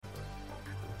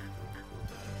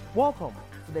Welcome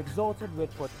to the Exalted Word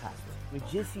Podcast with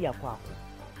JC Akwaku,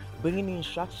 bringing you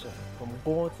instruction from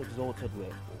God's exalted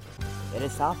word. It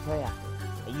is our prayer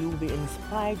that you will be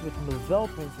inspired with novel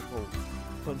principles,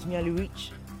 continually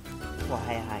reach for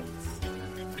higher heights.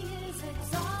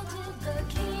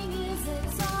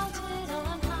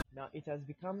 Now, it has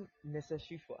become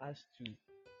necessary for us to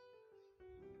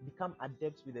become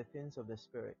adept with the things of the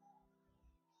Spirit.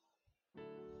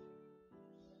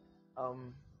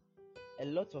 A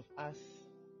lot of us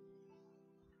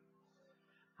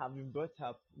have been brought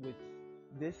up with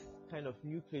this kind of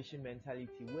new creation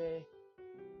mentality where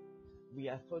we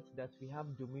are taught that we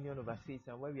have dominion over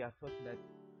Satan, where we are taught that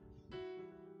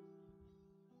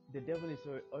the devil is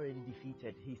already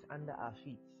defeated, he's under our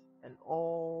feet, and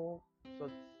all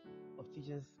sorts of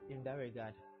teachings in that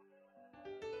regard.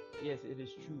 Yes, it is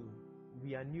true.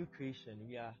 We are new creation.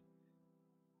 We are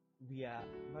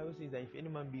Bible says that if any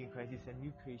man be in Christ, is a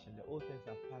new creation. The old things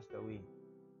have passed away.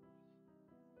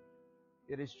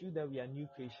 It is true that we are new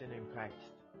creation in Christ.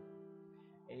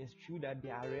 And it's true that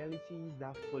there are realities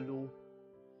that follow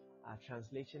our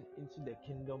translation into the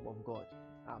kingdom of God,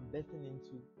 our birthing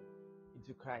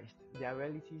into Christ. There are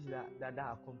realities that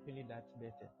accompany that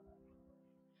birthing.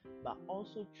 But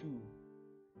also true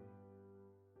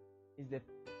is the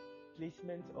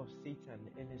placement of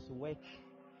Satan and his work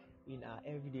in our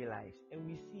everyday lives. And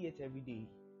we see it every day.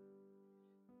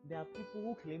 There are people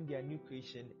who claim they are new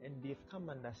creation and they've come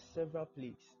under several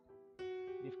plagues.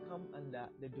 They've come under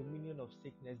the dominion of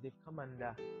sickness. They've come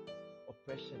under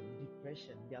oppression,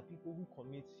 depression. There are people who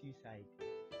commit suicide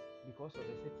because of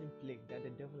a certain plague that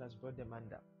the devil has brought them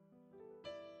under.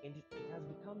 And it has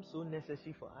become so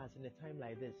necessary for us in a time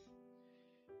like this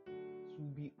to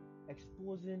be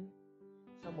exposing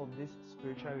some of these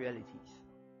spiritual realities.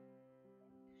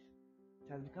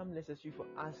 It has become necessary for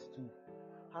us to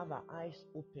have our eyes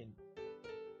open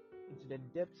into the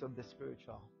depths of the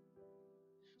spiritual.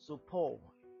 So Paul,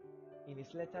 in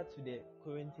his letter to the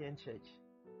Corinthian church,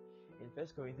 in 1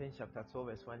 Corinthians chapter 12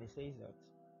 verse 1, he says that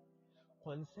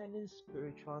concerning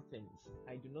spiritual things,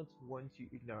 I do not want you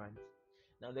ignorant.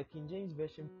 Now the King James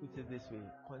Version puts it this way,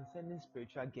 concerning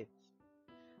spiritual gifts.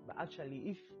 But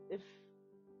actually, if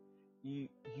you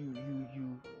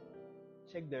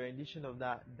check the rendition of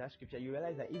that scripture, you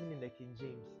realize that even in the King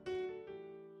James,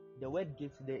 the word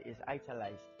gifts there is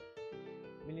italicized,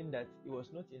 meaning that it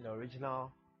was not in the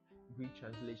original Greek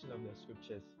translation of the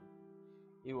scriptures.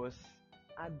 It was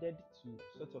added to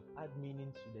sort of add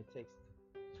meaning to the text.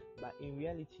 But in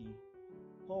reality,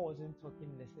 Paul wasn't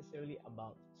talking necessarily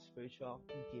about spiritual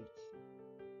gifts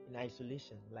in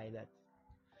isolation like that.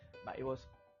 But he was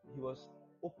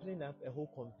opening up a whole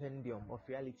compendium of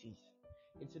realities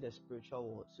into the spiritual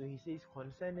world. So he says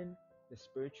concerning the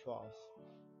spirituals.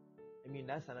 I mean,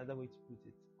 that's another way to put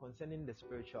it. Concerning the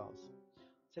spirituals.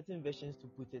 Certain versions to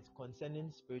put it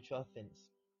concerning spiritual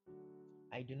things.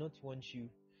 I do not want you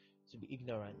to be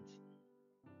ignorant.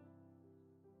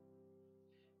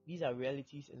 These are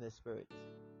realities in the spirit.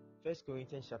 1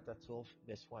 Corinthians chapter 12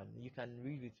 verse 1. You can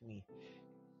read with me.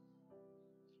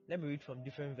 Let me read from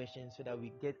different versions so that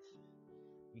we get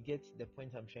the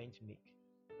point I'm trying to make.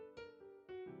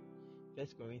 1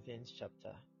 Corinthians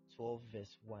chapter 12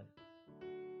 verse 1.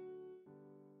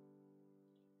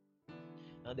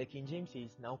 Now the King James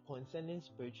says, now concerning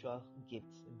spiritual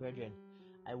gifts, brethren,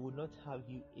 I would not have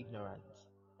you ignorant.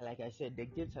 Like I said, the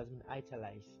gift has been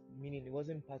italicized, meaning it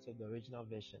wasn't part of the original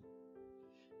version.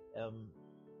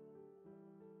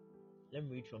 Let me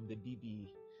read from the BBE.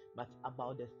 But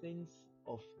about the things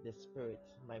of the Spirit,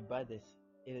 my brothers,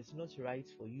 it is not right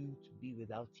for you to be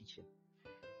without teaching.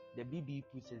 The BBE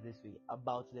puts it this way,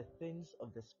 about the things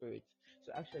of the Spirit.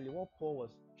 So actually what Paul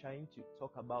was trying to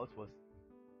talk about was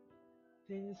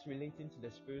things relating to the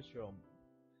spirit realm.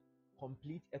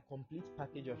 A complete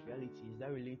package of realities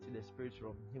that relate to the spirit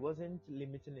realm. He wasn't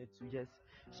limiting it to just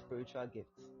spiritual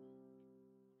gifts.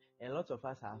 And a lot of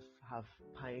us have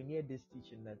pioneered this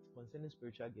teaching that concerning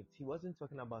spiritual gifts, he wasn't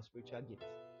talking about spiritual gifts.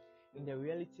 In the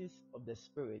realities of the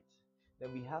spirit,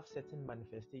 that we have certain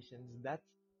manifestations that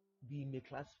we may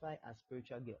classify as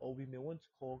spiritual gifts, or we may want to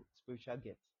call spiritual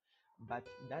gifts. But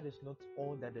that is not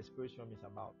all that the spirit realm is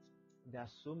about. There are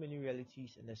so many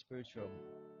realities in the spirit realm.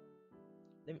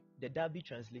 The Darby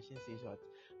translation says what?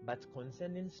 But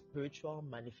concerning spiritual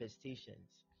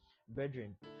manifestations,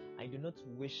 brethren, I do not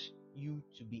wish you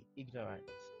to be ignorant.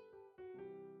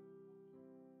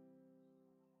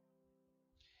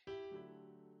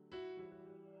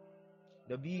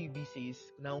 The BEB says,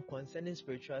 now concerning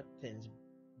spiritual things,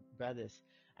 brothers,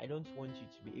 I don't want you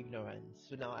to be ignorant.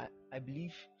 So now I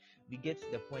believe we get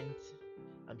the point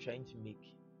I'm trying to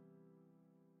make.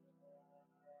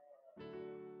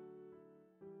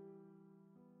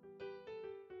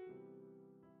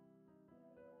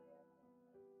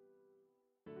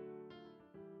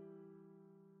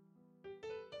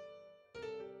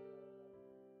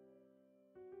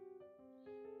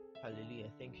 Hallelujah.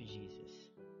 Thank you, Jesus.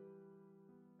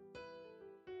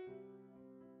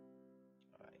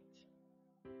 All right.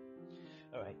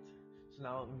 All right. So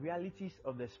now, realities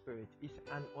of the spirit is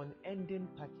an unending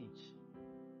package.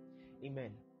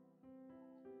 Amen.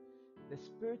 The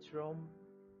spirit realm,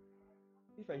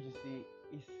 if I should say,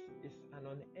 is an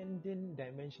unending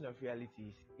dimension of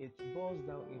realities. It boils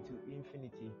down into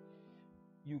infinity.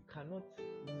 You cannot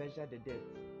measure the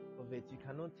depth of it. You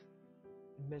cannot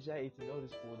measure it in all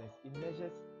its fullness. It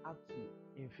measures up to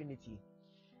infinity.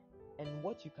 And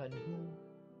what you can do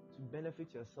to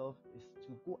benefit yourself is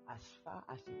to go as far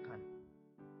as you can.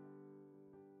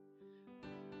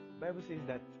 The Bible says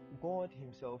that God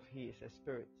himself, he is a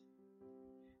spirit.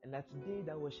 And that they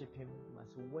that worship him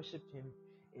must worship him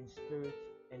in spirit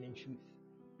and in truth.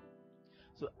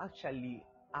 So actually,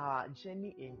 our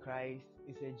journey in Christ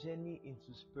is a journey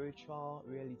into spiritual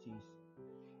realities.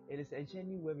 It is a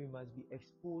journey where we must be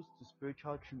exposed to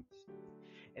spiritual truths.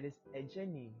 It is a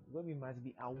journey where we must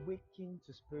be awakened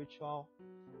to the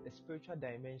spiritual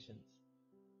dimensions.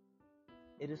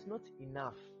 It is not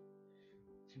enough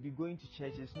to be going to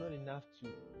church. It's not enough to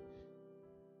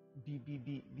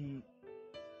be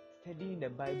studying the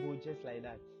Bible just like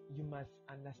that. You must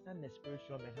understand the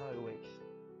spiritual and how it works.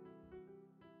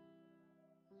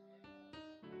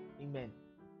 Amen.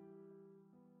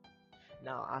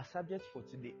 Now, our subject for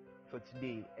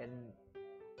today, and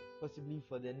possibly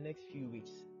for the next few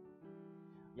weeks,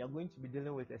 we are going to be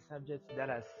dealing with a subject that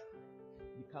has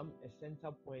become a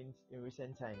center point in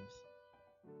recent times.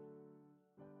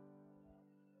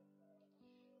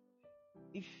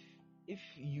 If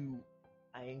you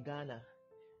are in Ghana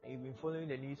and you've been following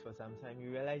the news for some time,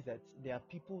 you realize that there are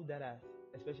people that are,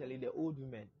 especially the old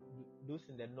women, those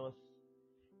in the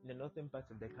northern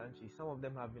parts of the country. Some of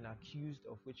them have been accused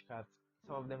of witchcraft.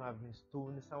 Some of them have been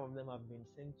stoned. Some of them have been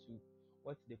sent to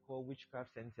what they call witchcraft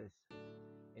centers,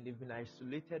 and they've been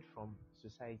isolated from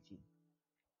society.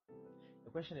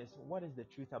 The question is, what is the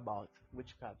truth about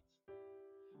witchcraft?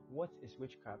 What is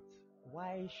witchcraft?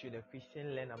 Why should a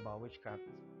Christian learn about witchcraft?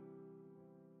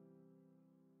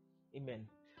 Amen.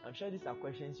 I'm sure these are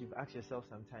questions you've asked yourself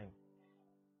sometime.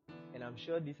 And I'm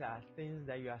sure these are things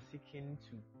that you are seeking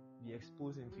to be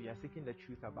exposed into, you are seeking the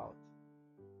truth about.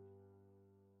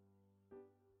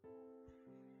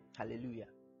 Hallelujah.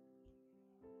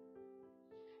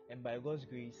 And by God's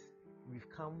grace, we've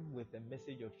come with a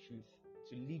message of truth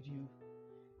to lead you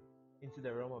into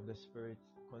the realm of the spirit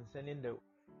concerning the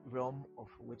realm of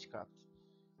witchcraft.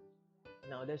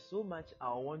 Now, there's so much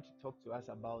I want to talk to us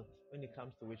about when it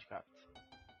comes to witchcraft.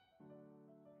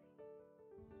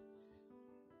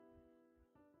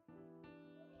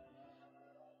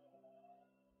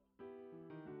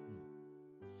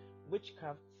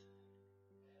 Witchcraft,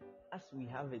 as we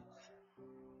have it,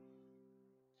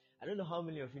 I don't know how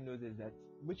many of you know this, that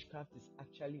witchcraft is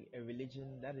actually a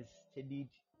religion that is studied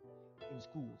in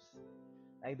schools.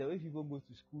 Like the way people go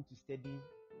to school to study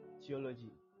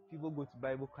theology, people go to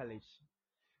Bible college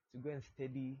to go and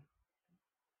study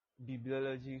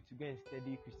bibliology, to go and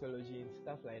study Christology and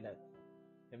stuff like that,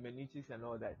 hermeneutics and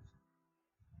all that.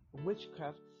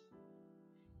 Witchcraft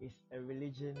is a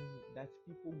religion that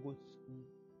people go to school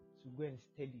to go and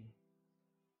study.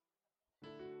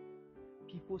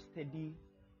 People study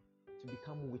to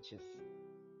become witches.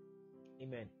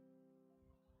 Amen.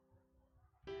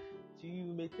 So you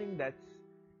may think that,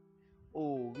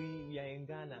 oh, we are in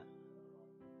Ghana,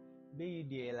 be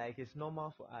there, like it's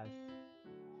normal for us.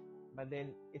 But then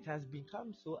it has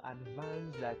become so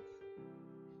advanced that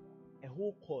a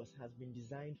whole course has been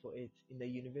designed for it in the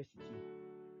university,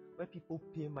 where people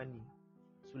pay money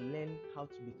to learn how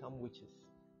to become witches.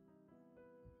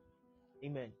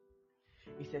 Amen.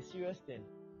 It's a serious thing.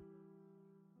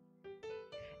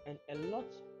 And a lot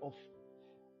of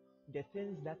the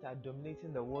things that are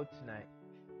dominating the world tonight,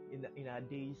 in our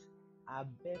days, are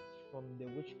birthed from the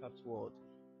witchcraft world.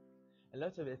 A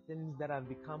lot of the things that have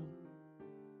become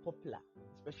popular,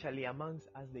 especially amongst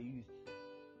us the youth,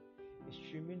 is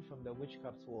streaming from the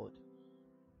witchcraft world.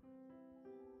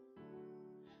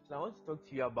 So I want to talk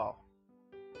to you about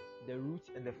the root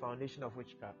and the foundation of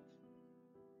witchcraft.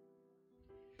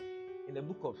 In the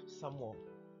book of Samuel,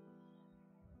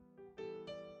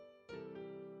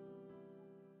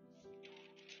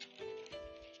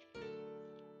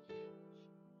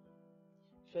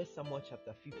 First Samuel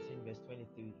chapter 15 verse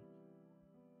 23.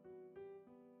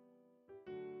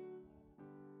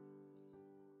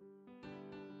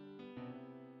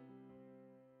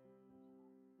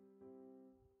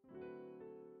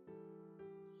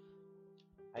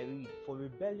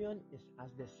 rebellion is as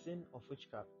the sin of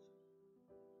witchcraft,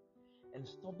 and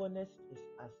stubbornness is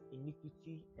as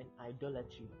iniquity and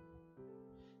idolatry.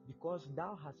 Because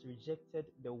thou hast rejected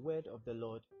the word of the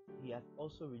Lord, he hath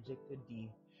also rejected thee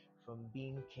from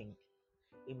being king.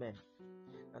 Amen.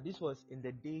 Now this was in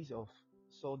the days of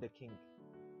Saul the king.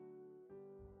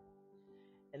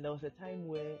 And there was a time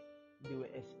where they were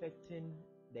expecting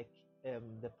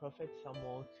the prophet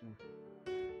Samuel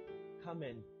to come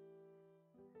and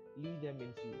lead them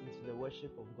into the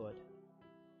worship of God.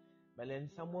 But then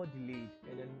Samuel delayed,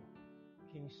 and then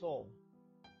King Saul,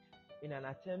 in an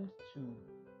attempt to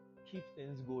keep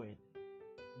things going,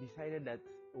 decided that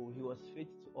he was fit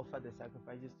to offer the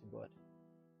sacrifices to God.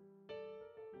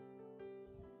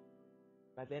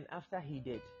 But then after he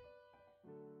did,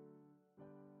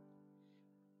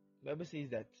 the Bible says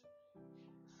that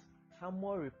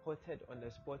Samuel reported on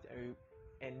the spot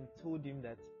and told him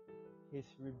that his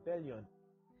rebellion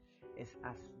is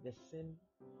as the sin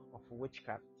of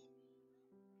witchcraft.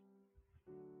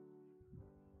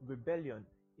 Rebellion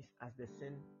is as the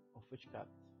sin of witchcraft.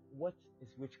 What is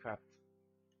witchcraft?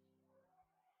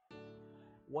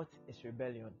 What is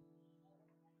rebellion?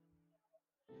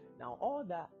 Now, all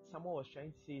that Samuel was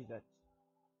trying to say is that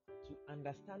to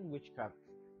understand witchcraft,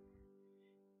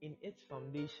 in its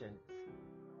foundations,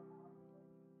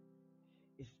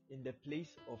 is in the place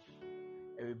of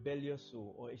a rebellious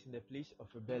soul, or is in the place of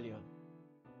rebellion.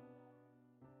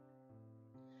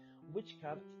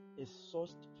 Witchcraft is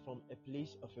sourced from a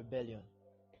place of rebellion.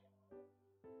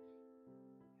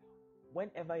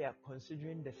 Whenever you are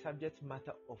considering the subject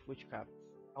matter of witchcraft,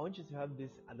 I want you to have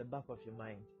this at the back of your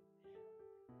mind.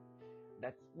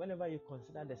 That whenever you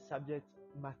consider the subject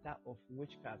matter of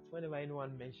witchcraft, whenever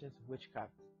anyone mentions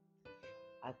witchcraft,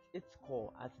 at its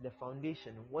core, at the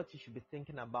foundation, what you should be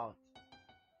thinking about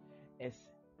is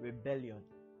rebellion.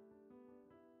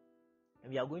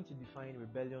 And we are going to define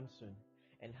rebellion soon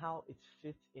and how it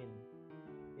fits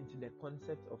into the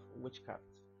concept of witchcraft.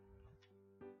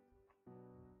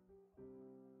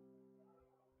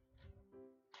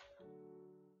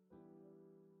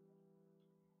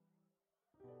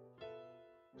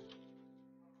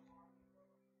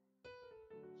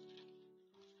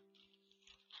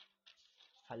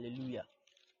 Hallelujah.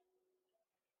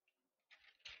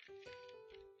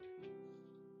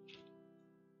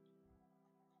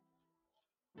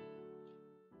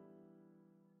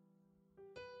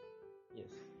 Yes.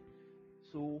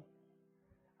 So,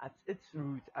 at its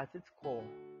root, at its core,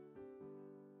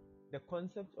 the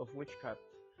concept of witchcraft,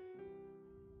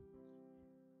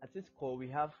 at its core, we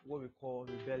have what we call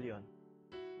rebellion.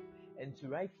 And to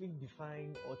rightly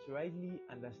define or to rightly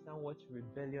understand what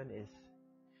rebellion is,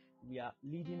 we are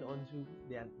leading on to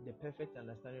the perfect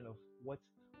understanding of what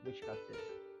witchcraft is.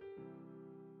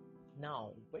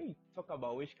 Now, when you talk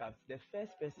about witchcraft, the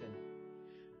first person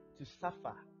to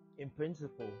suffer in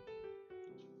principle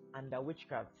under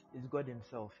witchcraft is God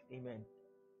himself. Amen.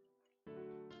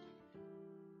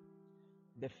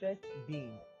 The first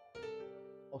being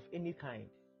of any kind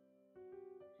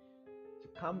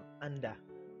to come under,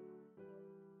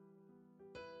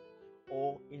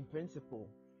 or in principle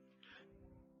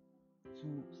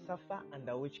to suffer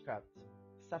under witchcraft,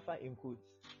 suffer in quotes,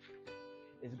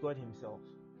 is God himself.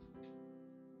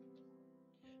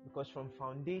 Because from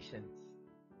foundations,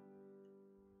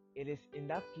 it is in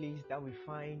that place that we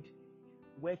find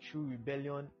where true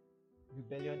rebellion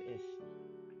is.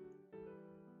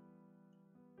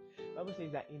 The Bible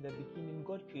says that in the beginning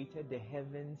God created the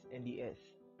heavens and the earth.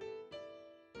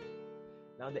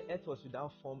 Now the earth was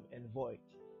without form and void,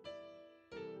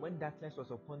 when darkness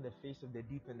was upon the face of the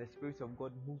deep and the Spirit of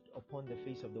God moved upon the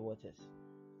face of the waters.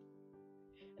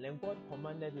 And then God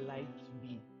commanded light to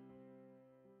be.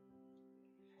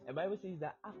 The Bible says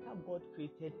that after God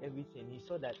created everything, he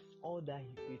saw that all that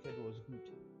he created was good.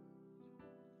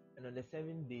 And on the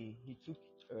seventh day, he took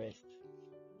rest.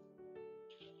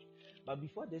 But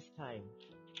before this time,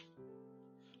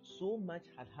 so much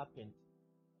had happened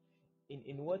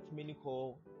in what many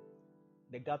call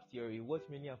the gap theory, what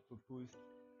many have proposed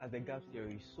as the gap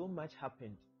theory. So much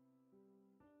happened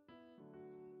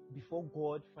before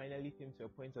God finally came to a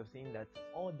point of saying that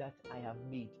all that I have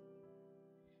made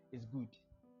is good.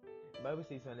 The Bible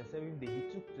says on the seventh day,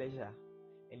 he took pleasure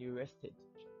and he rested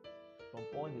from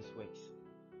all his works.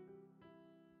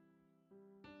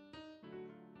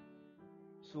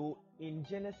 So in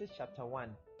Genesis chapter 1,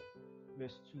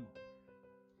 verse 2,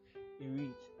 it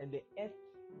reads, and the earth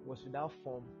was without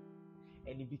form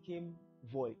and it became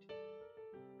void.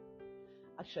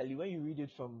 Actually, when you read it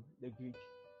from the Greek,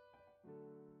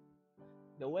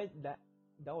 the word that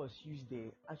was used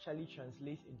there actually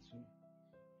translates into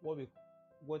what we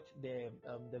what the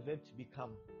verb to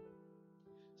become.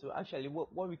 So actually,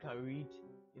 what we can read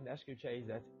in that scripture is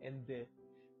that, in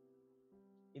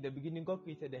the beginning, God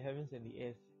created the heavens and the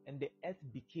earth, and the earth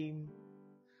became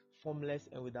formless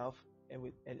and without,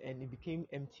 and it became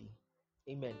empty.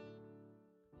 Amen.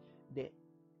 The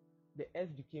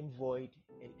earth became void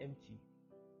and empty.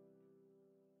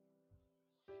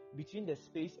 Between the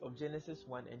space of Genesis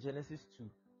 1 and Genesis 2,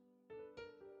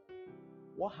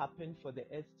 what happened for the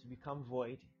earth to become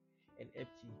void and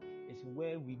empty is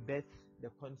where we birth the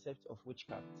concept of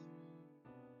witchcraft.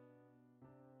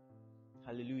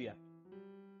 Hallelujah.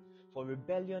 For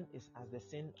rebellion is as the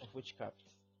sin of witchcraft,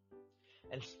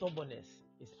 and stubbornness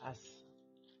is as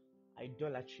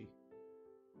idolatry.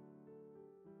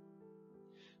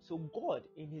 So God,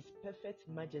 in his perfect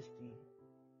majesty,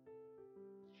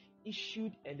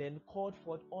 issued and then called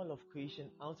forth all of creation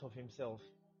out of himself.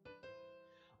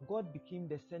 God became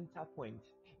the center point.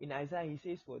 In Isaiah, he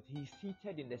says what? He is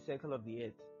seated in the circle of the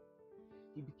earth.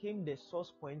 He became the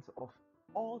source point of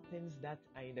all things that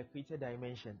are in the created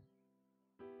dimension.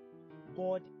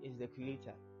 God is the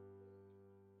creator.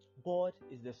 God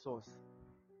is the source.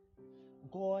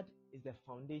 God is the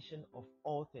foundation of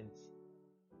all things.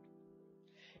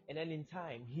 And then in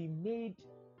time, he made,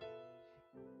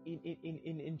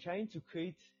 in trying to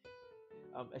create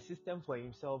a system for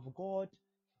himself, God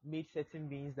made certain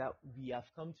beings that we have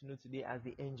come to know today as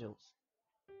the angels.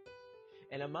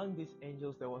 And among these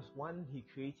angels, there was one he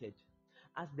created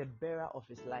as the bearer of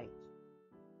his light.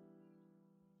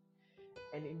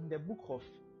 And in the book of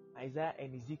Isaiah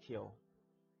and Ezekiel,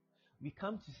 we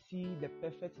come to see the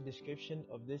perfect description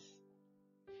of this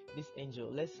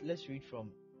angel. Let's read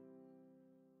from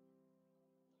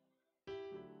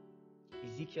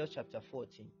Ezekiel chapter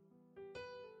 14.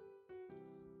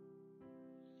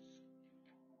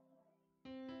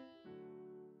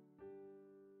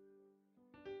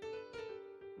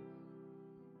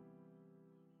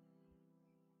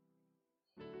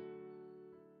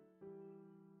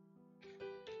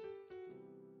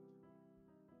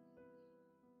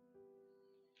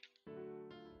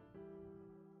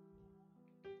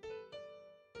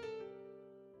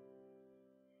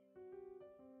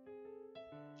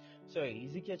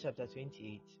 Ezekiel chapter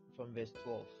 28 from verse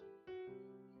 12.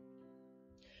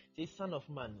 It says, Son of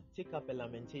man, take up a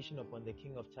lamentation upon the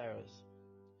king of Tyrus,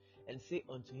 and say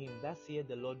unto him, Thus saith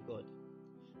the Lord God,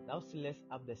 Thou sealest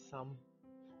up the psalm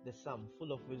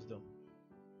full of wisdom,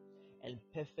 and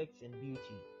perfect in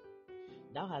beauty.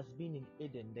 Thou hast been in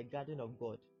Eden, the garden of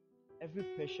God. Every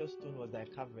precious stone was thy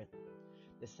covering,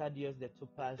 the sardius, the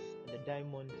topaz, and the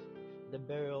diamond, the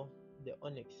beryl, the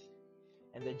onyx,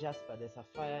 and the jasper, the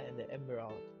sapphire, and the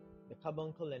emerald, the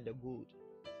carbuncle, and the gold.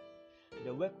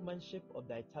 The workmanship of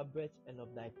thy tabrets and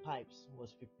of thy pipes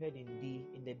was prepared in thee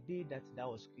in the day that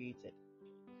thou wast created.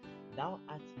 Thou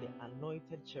art the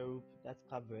anointed cherub that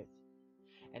covereth,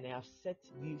 and I have set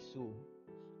thee so.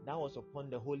 Thou wast upon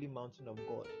the holy mountain of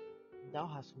God. Thou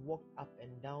hast walked up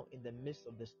and down in the midst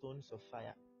of the stones of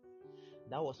fire.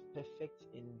 Thou wast perfect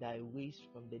in thy ways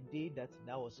from the day that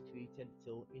thou wast created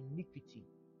till iniquity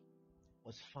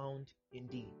was found in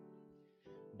thee.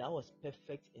 Thou wast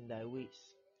perfect in thy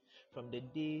ways from the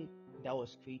day thou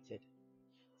wast created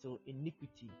till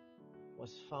iniquity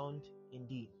was found in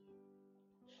thee.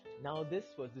 Now this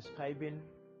was describing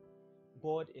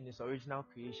God in his original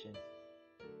creation.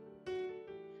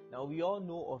 Now we all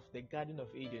know of the Garden of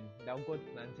Eden that God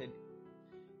planted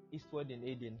eastward in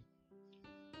Eden.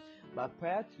 But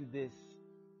prior to this,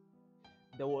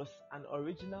 there was an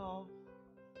original,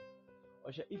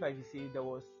 or if I should say, there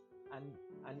was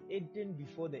an Eden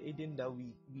before the Eden that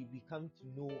we come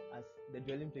to know as the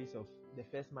dwelling place of the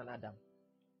first man Adam.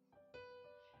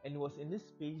 And it was in this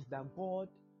space that God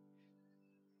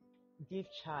gave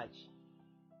charge.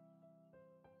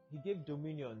 He gave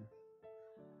dominion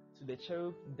to the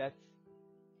cherub that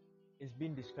is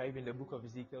being described in the book of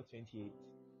Ezekiel 28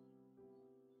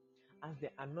 as the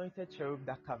anointed cherub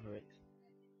that covered.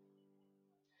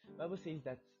 The Bible says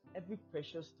that every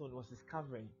precious stone was his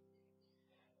covering.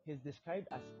 He is described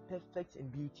as perfect in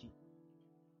beauty.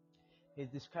 He is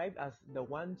described as the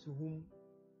one to whom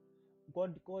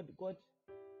God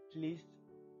placed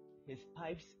his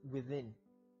pipes within.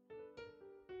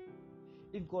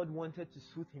 If God wanted to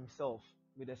soothe himself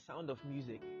with the sound of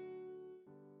music,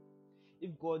 if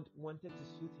God wanted to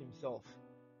soothe himself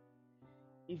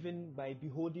even by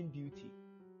beholding beauty,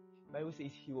 the Bible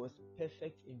says he was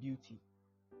perfect in beauty.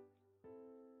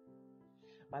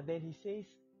 But then he says,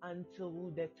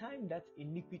 until the time that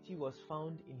iniquity was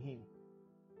found in him.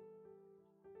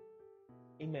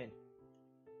 Amen.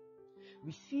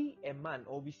 We see a man,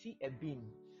 or we see a being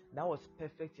that was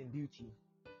perfect in beauty.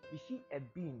 We see a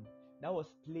being that was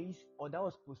placed or that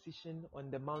was positioned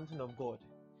on the mountain of God.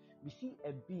 We see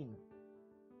a being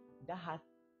that had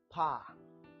power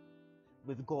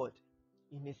with God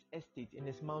in his estate, in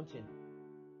his mountain,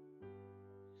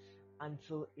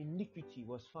 until iniquity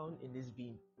was found in this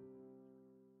being.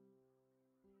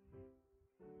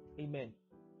 Amen.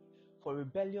 For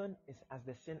rebellion is as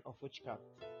the sin of witchcraft.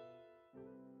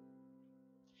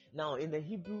 Now, in the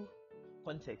Hebrew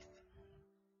context,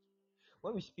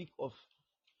 when we speak of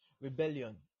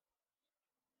rebellion,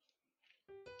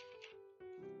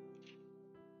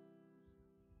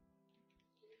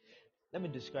 let me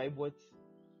describe what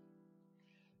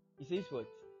it says. What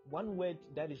one word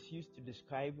that is used to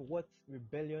describe what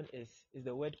rebellion is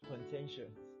the word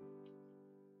contentious,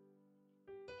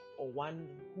 or one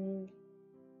who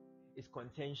is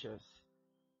contentious.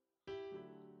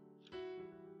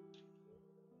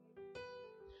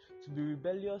 To be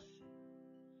rebellious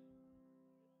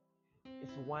is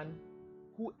one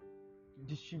who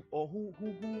who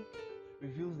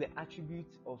reveals the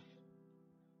attributes of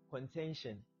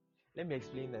contention. Let me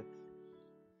explain that.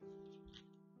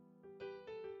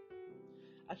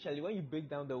 Actually, when you break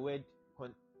down the word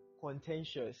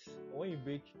contentious, or when you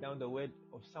break down the word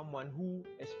of someone who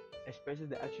expresses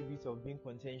the attributes of being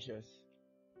contentious,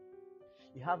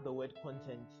 you have the word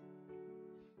content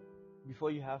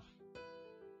before you have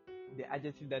the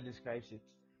adjective that describes it.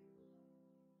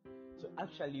 So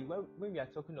actually, when we are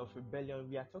talking of rebellion,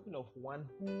 we are talking of one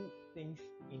who thinks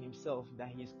in himself that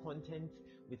he is content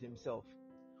with himself.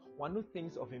 One who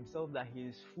thinks of himself that he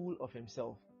is full of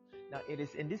himself. Now, it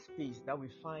is in this space that we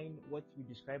find what we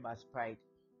describe as pride.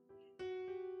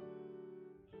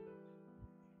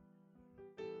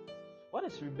 What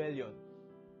is rebellion?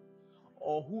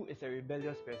 Or who is a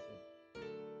rebellious person?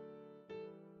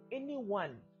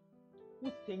 Anyone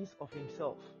who thinks of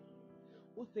himself,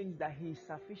 who thinks that he is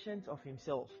sufficient of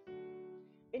himself,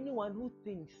 anyone who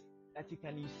thinks that he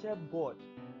can usurp God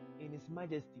in his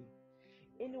majesty,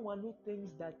 anyone who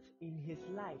thinks that in his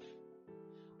life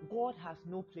God has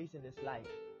no place in his life,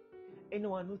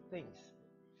 anyone who thinks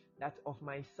that of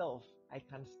myself I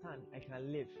can stand, I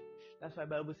can live. That's why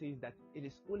the Bible says that it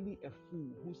is only a fool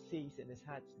who says in his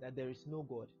heart that there is no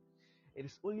God. It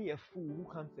is only a fool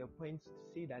who comes to a point to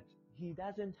say that he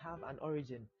doesn't have an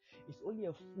origin. It's only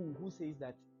a fool who says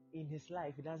that in his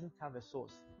life he doesn't have a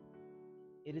source.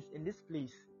 It is in this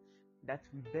place that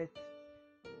we birth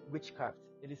witchcraft.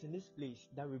 It is in this place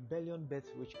that rebellion births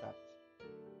witchcraft.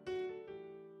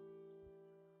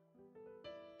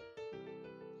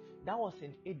 That was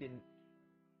in Eden.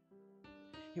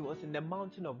 He was in the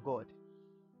mountain of God.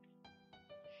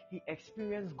 He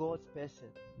experienced God's person.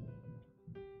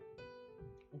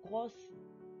 God's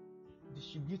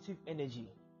distributive energy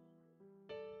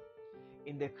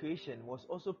in the creation was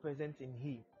also present in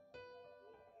him.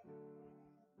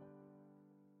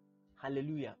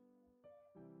 Hallelujah.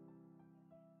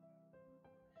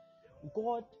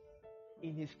 God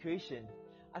in his creation,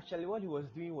 actually what he was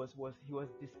doing was he was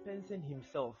dispensing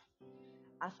himself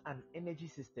as an energy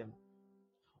system.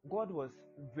 God was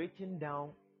breaking down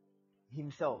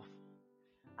himself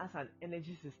as an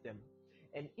energy system,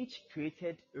 and each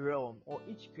created realm or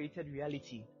each created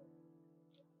reality,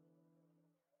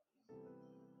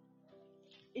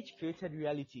 each created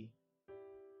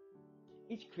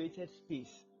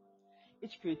space,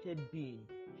 each created being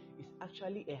is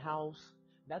actually a house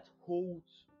that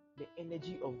holds the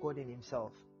energy of God in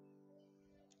himself.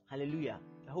 Hallelujah.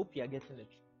 I hope you are getting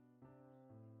it.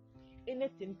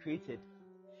 Anything created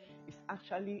is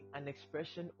actually an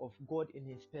expression of God in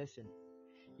his person.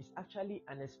 It's actually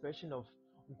an expression of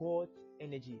God's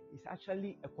energy. It's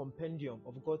actually a compendium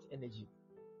of God's energy.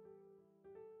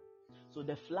 So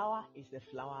the flower is the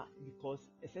flower because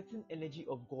a certain energy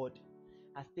of God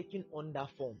has taken on that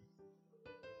form.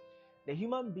 The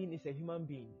human being is a human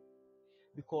being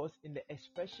because in the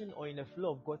expression or in the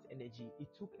flow of God's energy, it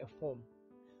took a form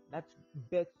that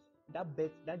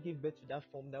gave birth to that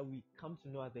form that we come to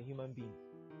know as the human being.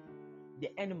 The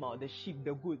animal, the sheep,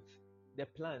 the goats, the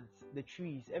plants, the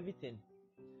trees, everything,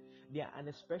 they are an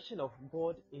expression of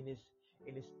God in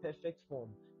his perfect form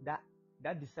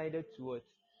that decided to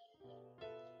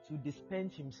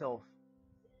dispense himself.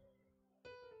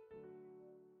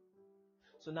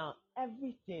 So now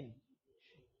everything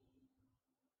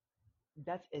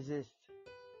that exists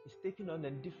is taking on the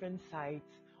different sides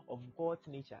of God's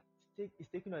nature. It's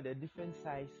taking on the different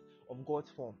sides of God's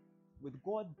form, with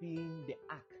God being the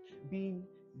ark, being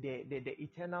the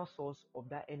eternal source of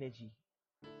that energy.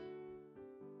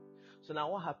 So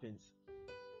now what happens?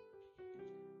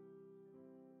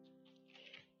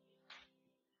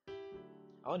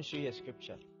 I want to show you a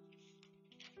scripture.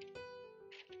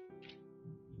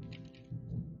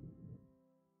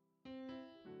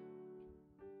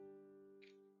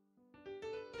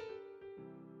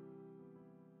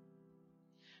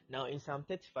 Now in Psalm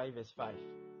 35 verse 5,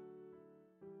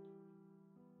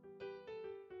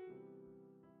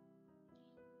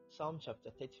 Psalm chapter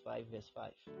 35 verse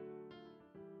 5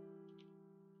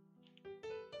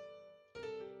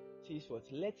 says what?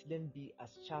 Let them be as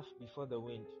chaff before the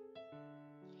wind,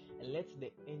 and let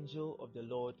the angel of the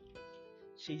Lord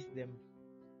chase them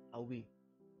away.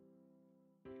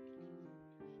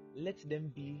 Let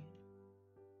them be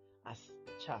as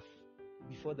chaff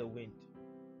before the wind,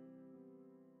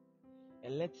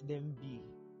 and let the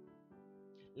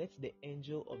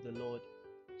angel of the Lord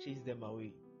chase them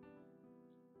away.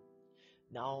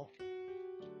 Now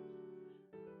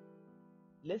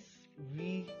let's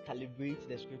recalibrate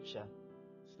the scripture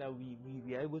so that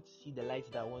we are able to see the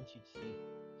light that I want you to see.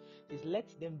 It says,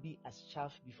 let them be as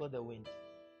chaff before the wind,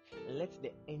 and let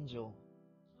the angel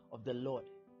of the Lord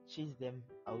chase them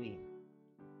away.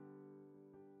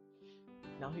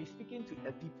 Now he's speaking to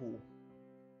a people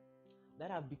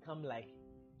that have become like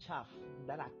chaff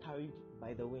that are carried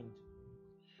by the wind.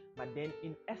 But then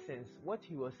in essence, what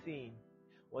he was saying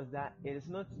was that it is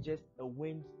not just a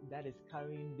wind that is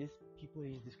carrying these people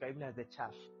he's describing as the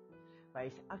chaff, but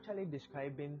it's actually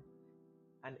describing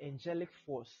an angelic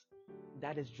force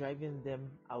that is driving them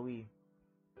away.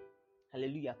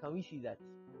 Hallelujah. Can we see that?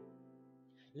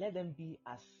 Let them be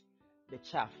as the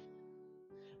chaff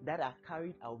that are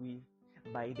carried away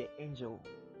by the angel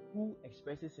who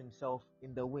expresses himself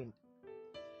in the wind.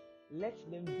 Let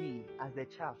them be as the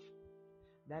chaff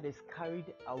that is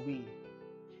carried away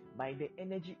by the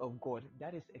energy of God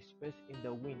that is expressed in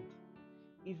the wind,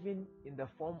 even in the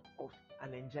form of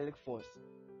an angelic force.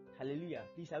 Hallelujah.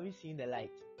 Please, have you seen the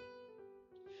light?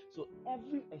 So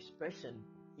every expression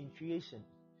in creation,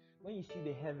 when you see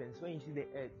the heavens, when you see the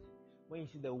earth, when you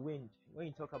see the wind, when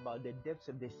you talk about the depths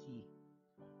of the sea,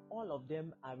 all of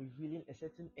them are revealing a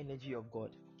certain energy of God.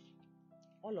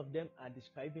 All of them are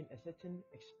describing a certain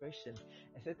expression,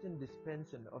 a certain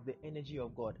dispensing of the energy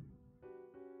of God.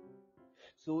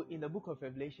 So in the book of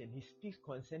Revelation, he speaks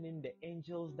concerning the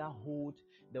angels that hold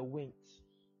the wings.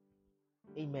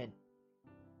 Amen.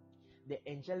 The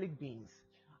angelic beings,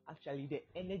 actually the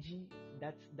energy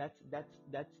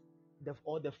the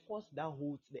force that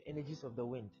holds the energies of the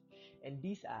wind. And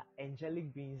these are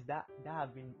angelic beings that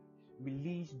have been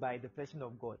released by the person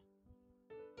of God.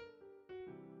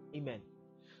 Amen.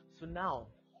 So now,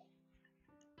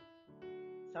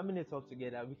 summing it all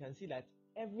together, we can see that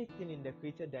everything in the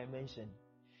created dimension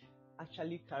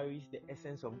actually carries the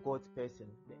essence of God's person,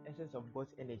 the essence of God's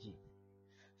energy.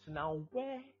 So now,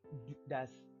 where does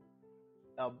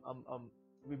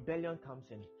rebellion comes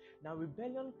in? Now,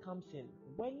 rebellion comes in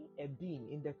when a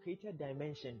being in the created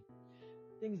dimension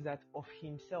thinks that of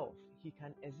himself he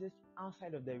can exist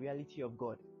outside of the reality of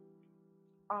God,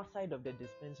 outside of the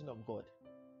dispensing of God.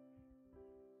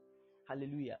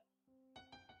 Hallelujah.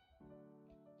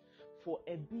 For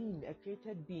a being, a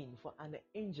created being, for an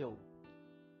angel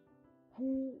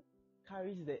who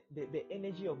carries the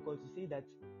energy of God to say that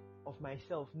of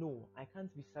myself, no, I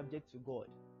can't be subject to God.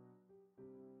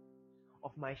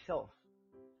 Of myself,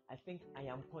 I think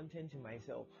I am content in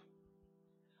myself.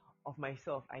 Of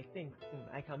myself, I think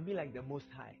I can be like the Most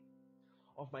High.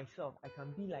 Of myself, I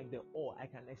can be like the All. I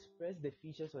can express the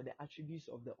features or the attributes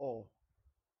of the All.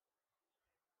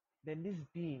 Then this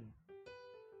being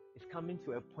is coming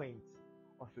to a point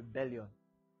of rebellion.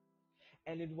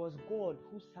 And it was God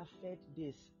who suffered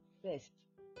this first.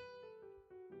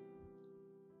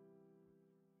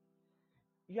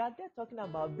 You are there talking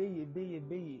about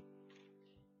beye,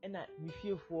 and we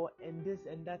feel for and this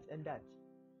and that and that.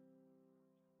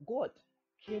 God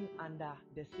came under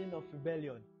the sin of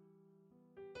rebellion.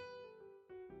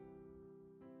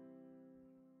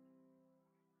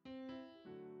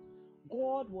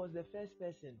 God was the first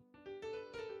person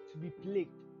to be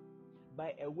plagued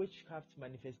by a witchcraft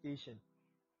manifestation,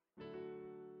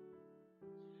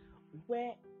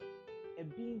 where a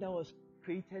being that was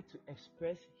created to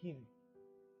express him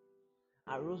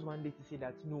arose one day to say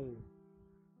that no,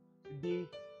 today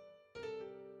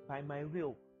by my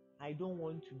will I don't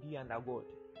want to be under God.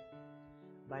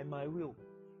 By my will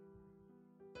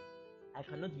I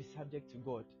cannot be subject to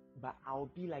God, but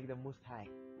I'll be like the Most High.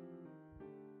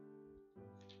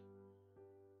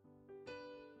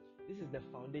 This is the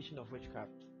foundation of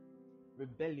witchcraft.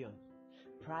 Rebellion.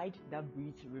 Pride that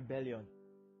breeds rebellion.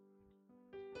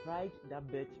 Pride that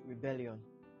births rebellion.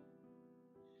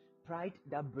 Pride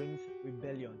that brings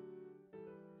rebellion.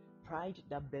 Pride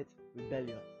that births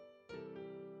rebellion.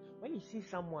 When you see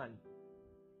someone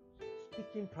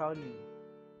speaking proudly,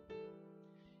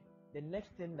 the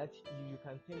next thing that you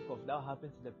can think of that will happen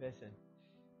to the person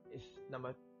is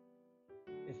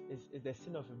the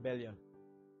sin of rebellion.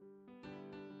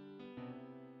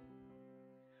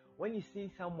 When you see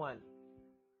someone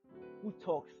who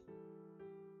talks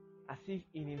as if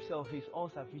in himself he is all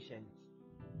sufficient,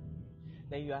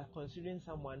 then you are considering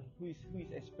someone who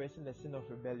is expressing the sin of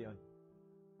rebellion.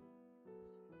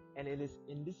 And it is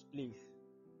in this place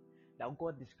that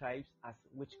God describes as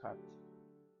witchcraft.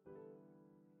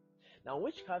 Now,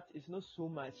 witchcraft is not so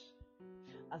much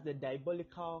as the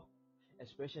diabolical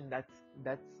expression that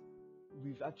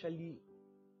we've actually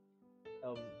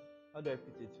how do I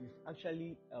put it? We've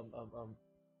actually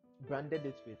branded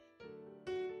it with.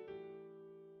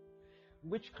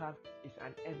 Witchcraft is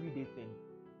an everyday thing.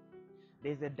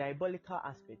 There's a diabolical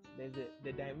aspect. There's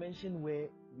the dimension where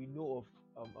we know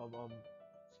of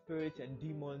spirits and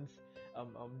demons,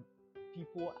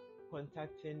 people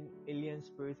contacting alien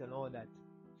spirits and all that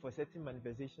for certain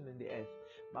manifestation in the earth.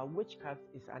 But witchcraft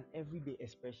is an everyday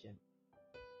expression.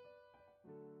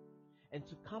 And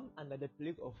to come under the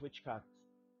plague of witchcraft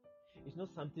is not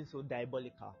something so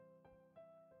diabolical.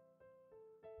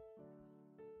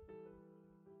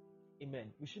 Amen.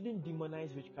 We shouldn't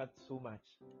demonize witchcraft so much.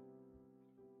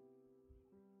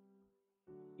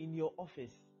 In your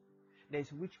office,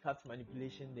 there's witchcraft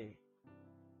manipulation there.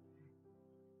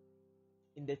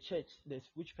 In the church, there's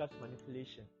witchcraft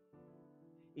manipulation.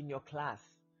 In your class,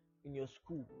 in your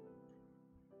school,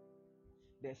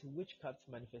 there's witchcraft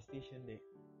manifestation there.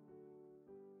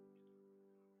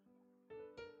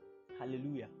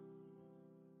 Hallelujah.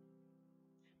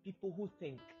 People who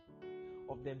think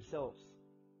of themselves,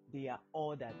 they are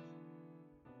all that.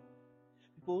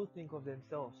 People who think of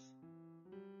themselves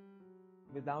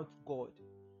without God,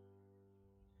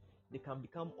 they can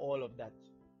become all of that.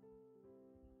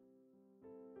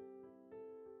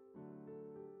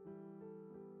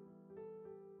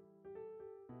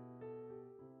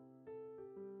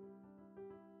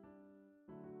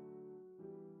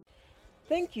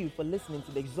 Thank you for listening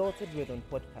to the Exalted Word on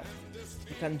podcast.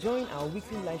 You can join our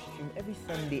weekly live stream every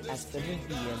Sunday at 7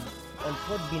 p.m. on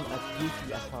Podbean at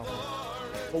JC Account.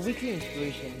 For weekly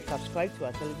inspiration, subscribe to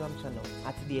our Telegram channel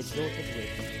at The Exalted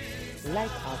Word.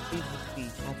 Like our Facebook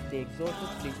page at The Exalted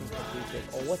Place Incorporated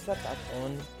or WhatsApp us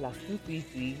on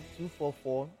 +233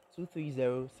 244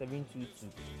 230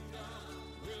 722.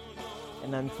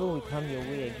 And until we come your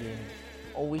way again,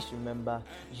 always remember,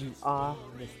 you are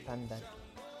the standard.